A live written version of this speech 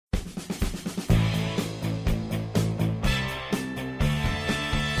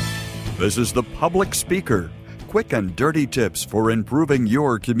This is The Public Speaker, quick and dirty tips for improving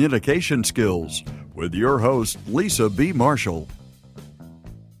your communication skills, with your host, Lisa B. Marshall.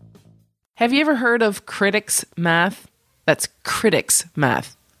 Have you ever heard of critics math? That's critics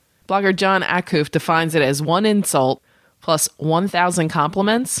math. Blogger John Acuff defines it as one insult plus 1,000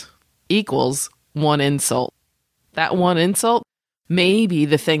 compliments equals one insult. That one insult may be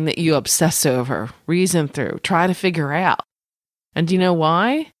the thing that you obsess over, reason through, try to figure out. And do you know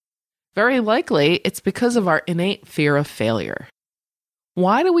why? Very likely, it's because of our innate fear of failure.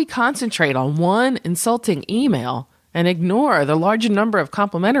 Why do we concentrate on one insulting email and ignore the larger number of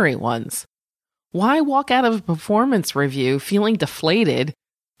complimentary ones? Why walk out of a performance review feeling deflated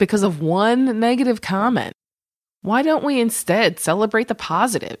because of one negative comment? Why don't we instead celebrate the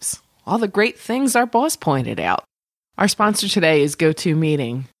positives, all the great things our boss pointed out? Our sponsor today is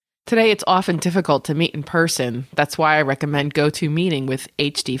GoToMeeting. Today, it's often difficult to meet in person. That's why I recommend GoToMeeting with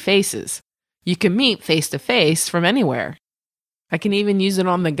HD Faces. You can meet face-to-face from anywhere. I can even use it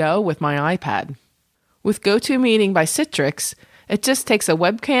on the go with my iPad. With GoToMeeting by Citrix, it just takes a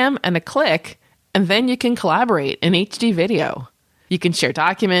webcam and a click, and then you can collaborate in HD video. You can share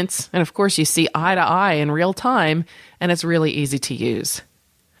documents, and of course you see eye to eye in real time, and it's really easy to use.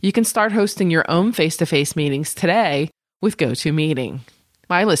 You can start hosting your own face-to-face meetings today with GoToMeeting.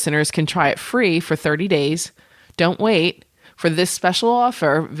 My listeners can try it free for 30 days. Don't wait. For this special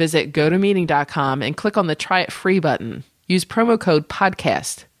offer, visit gotomeeting.com and click on the Try It Free button. Use promo code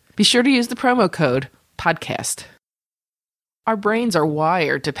PODCAST. Be sure to use the promo code PODCAST. Our brains are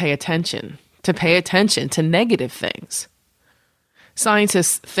wired to pay attention to negative things.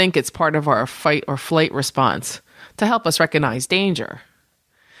 Scientists think it's part of our fight or flight response to help us recognize danger.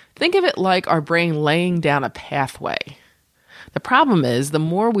 Think of it like our brain laying down a pathway. The problem is, the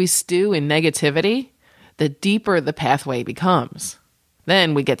more we stew in negativity, the deeper the pathway becomes.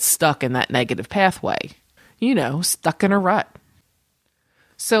 Then we get stuck in that negative pathway. Stuck in a rut.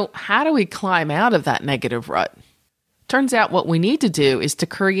 So how do we climb out of that negative rut? Turns out what we need to do is to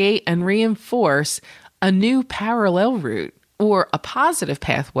create and reinforce a new parallel route, or a positive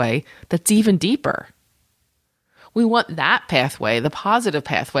pathway that's even deeper. We want that pathway, the positive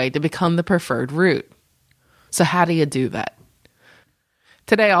pathway, to become the preferred route. So how do you do that?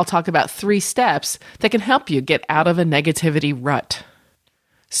 Today, I'll talk about 3 steps that can help you get out of a negativity rut.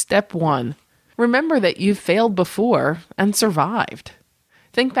 Step 1. Remember that you've failed before and survived.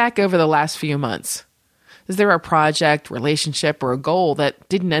 Think back over the last few months. Is there a project, relationship, or a goal that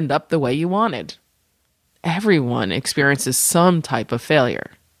didn't end up the way you wanted? Everyone experiences some type of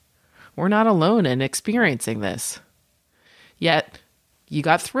failure. We're not alone in experiencing this. Yet, you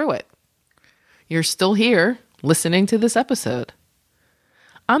got through it. You're still here, listening to this episode.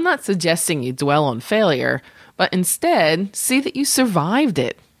 I'm not suggesting you dwell on failure, but instead, see that you survived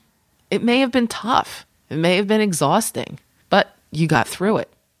it. It may have been tough. It may have been exhausting, but you got through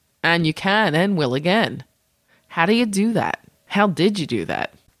it. And you can and will again. How do you do that? How did you do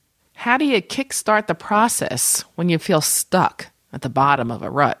that? How do you kickstart the process when you feel stuck at the bottom of a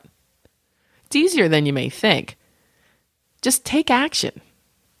rut? It's easier than you may think. Just take action.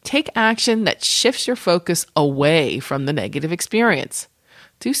 Take action that shifts your focus away from the negative experience.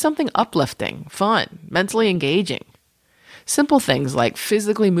 Do something uplifting, fun, mentally engaging. Simple things like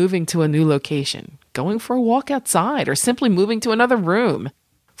physically moving to a new location, going for a walk outside, or simply moving to another room.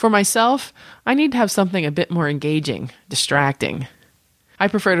 For myself, I need to have something a bit more engaging, distracting. I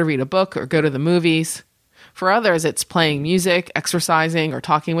prefer to read a book or go to the movies. For others, it's playing music, exercising, or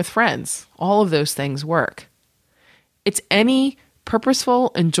talking with friends. All of those things work. It's any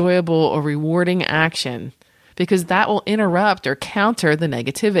purposeful, enjoyable, or rewarding action, because that will interrupt or counter the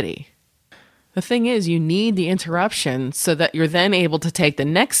negativity. The thing is, you need the interruption so that you're then able to take the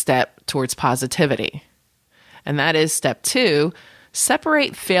next step towards positivity. And that is step 2,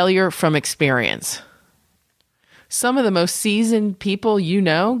 separate failure from experience. Some of the most seasoned people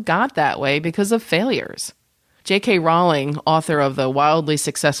got that way because of failures. J.K. Rowling, author of the wildly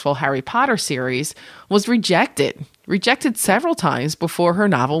successful Harry Potter series, was rejected several times before her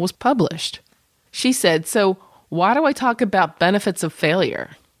novel was published. She said, "So why do I talk about benefits of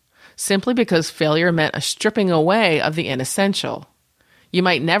failure? Simply because failure meant a stripping away of the inessential. You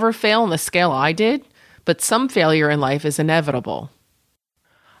might never fail on the scale I did, but some failure in life is inevitable."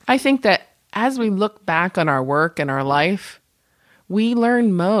 I think that as we look back on our work and our life, we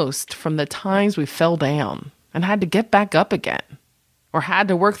learn most from the times we fell down and had to get back up again, or had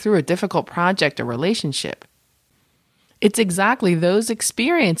to work through a difficult project or relationship. It's exactly those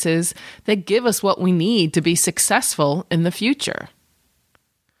experiences that give us what we need to be successful in the future.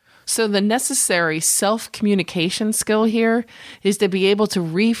 So the necessary self-communication skill here is to be able to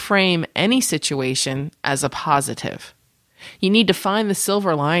reframe any situation as a positive. You need to find the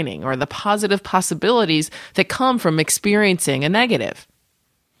silver lining or the positive possibilities that come from experiencing a negative.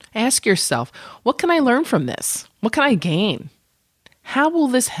 Ask yourself, what can I learn from this? What can I gain? How will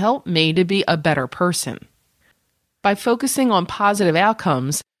this help me to be a better person? By focusing on positive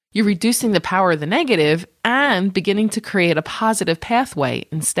outcomes, you're reducing the power of the negative and beginning to create a positive pathway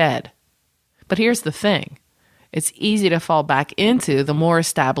instead. But here's the thing. It's easy to fall back into the more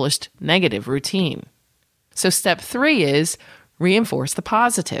established negative routine. So step 3 is reinforce the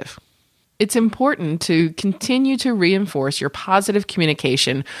positive. It's important to continue to reinforce your positive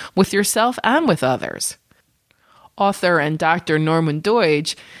communication with yourself and with others. Author and Dr. Norman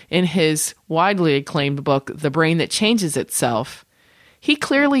Doidge, in his widely acclaimed book, The Brain That Changes Itself, he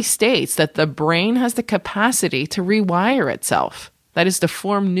clearly states that the brain has the capacity to rewire itself, that is, to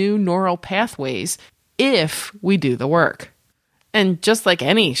form new neural pathways if we do the work. And just like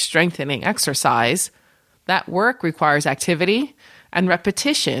any strengthening exercise, that work requires activity and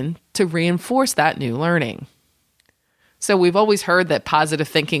repetition to reinforce that new learning. So we've always heard that positive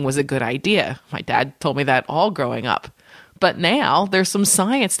thinking was a good idea. My dad told me that all growing up. But now there's some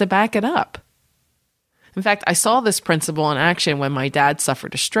science to back it up. In fact, I saw this principle in action when my dad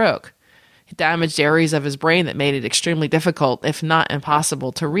suffered a stroke. It damaged areas of his brain that made it extremely difficult, if not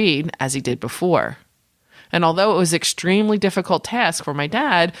impossible, to read as he did before. And although it was an extremely difficult task for my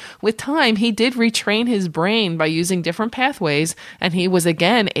dad, with time he did retrain his brain by using different pathways, and he was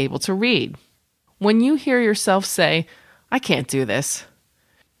again able to read. When you hear yourself say, "I can't do this,"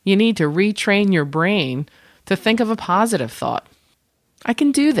 you need to retrain your brain to think of a positive thought. "I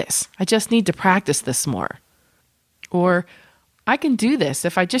can do this. I just need to practice this more." Or, "I can do this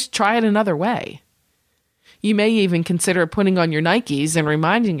if I just try it another way." You may even consider putting on your Nikes and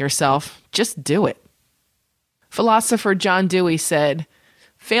reminding yourself, just do it. Philosopher John Dewey said,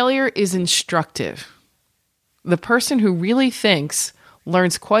 "Failure is instructive. The person who really thinks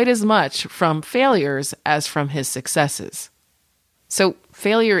learns quite as much from failures as from his successes." So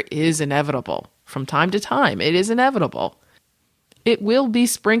failure is inevitable. From time to time, it is inevitable. It will be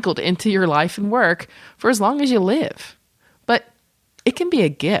sprinkled into your life and work for as long as you live. But it can be a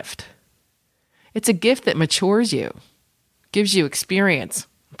gift. It's a gift that matures you, gives you experience,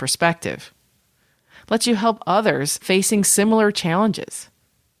 perspective, lets you help others facing similar challenges.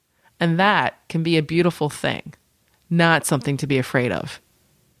 And that can be a beautiful thing, not something to be afraid of.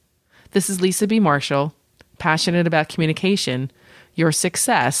 This is Lisa B. Marshall, passionate about communication. Your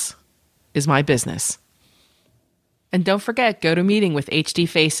success is my business. And don't forget, GoToMeeting with HD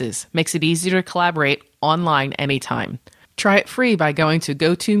Faces makes it easier to collaborate online anytime. Try it free by going to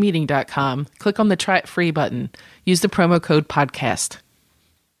gotomeeting.com, click on the Try It Free button, use the promo code podcast.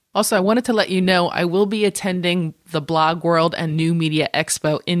 Also, I wanted to let you know I will be attending the Blog World and New Media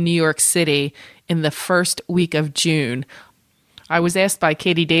Expo in New York City in the first week of June. I was asked by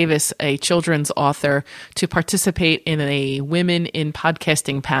Katie Davis, a children's author, to participate in a Women in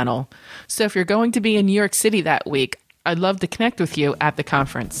Podcasting panel. So if you're going to be in New York City that week, I'd love to connect with you at the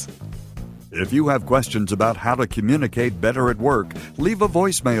conference. If you have questions about how to communicate better at work, leave a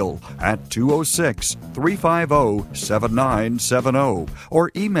voicemail at 206-350-7970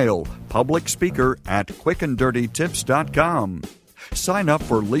 or email publicspeaker@quickanddirtytips.com. Sign up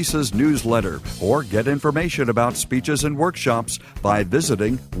for Lisa's newsletter or get information about speeches and workshops by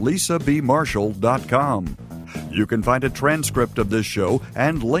visiting lisabmarshall.com. You can find a transcript of this show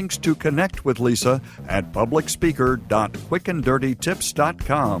and links to connect with Lisa at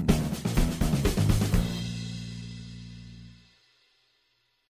publicspeaker.quickanddirtytips.com.